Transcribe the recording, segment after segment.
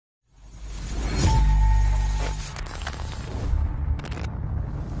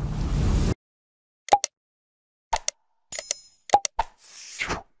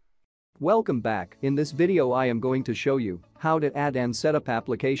Welcome back. In this video I am going to show you how to add and set up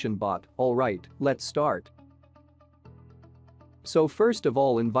application bot. Alright, let's start. So first of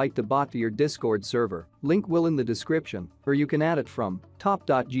all, invite the bot to your Discord server, link will in the description, or you can add it from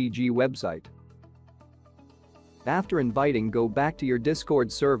top.gg website. After inviting, go back to your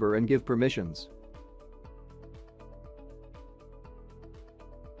Discord server and give permissions.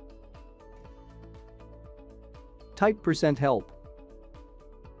 Type %help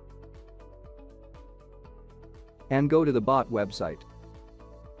and go to the bot website.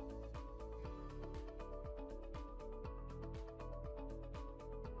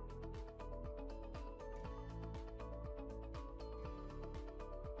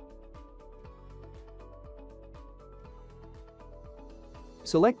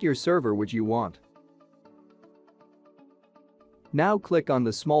 Select your server which you want. Now click on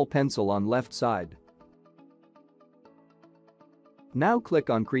the small pencil on left side. Now click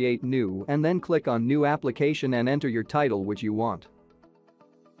on Create New and then click on New Application and enter your title which you want.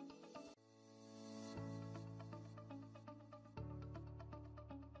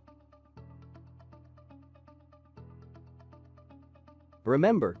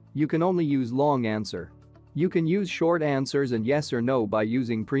 Remember, you can only use long answer. You can use short answers and yes or no by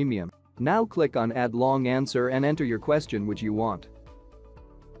using premium. Now click on Add long answer and enter your question which you want.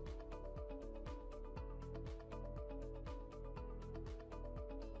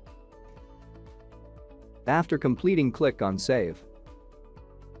 After completing, click on Save.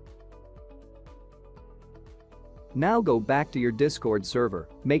 Now go back to your Discord server,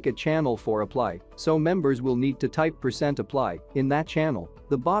 make a channel for apply, so members will need to type %apply. In that channel,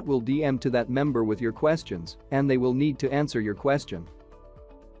 the bot will DM to that member with your questions and they will need to answer your question.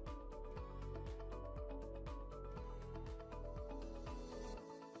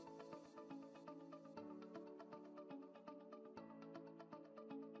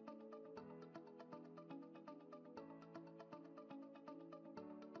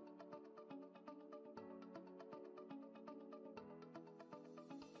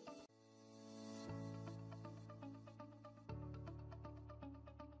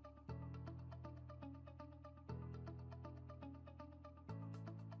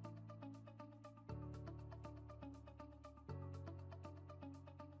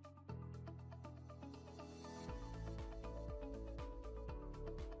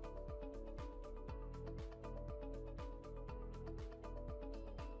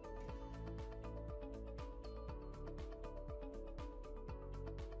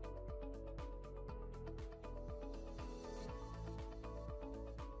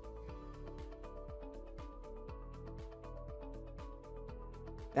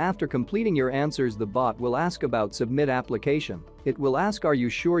 After completing your answers, the bot will ask about submit application. It will ask, are you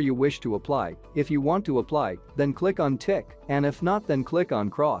sure you wish to apply? If you want to apply, then click on tick, and if not, then click on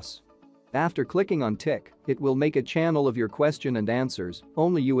cross. After clicking on tick, it will make a channel of your question and answers.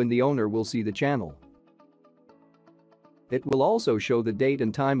 Only you and the owner will see the channel. It will also show the date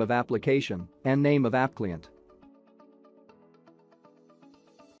and time of application and name of app client.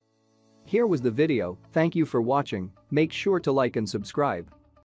 Here was the video. Thank you for watching. Make sure to like and subscribe.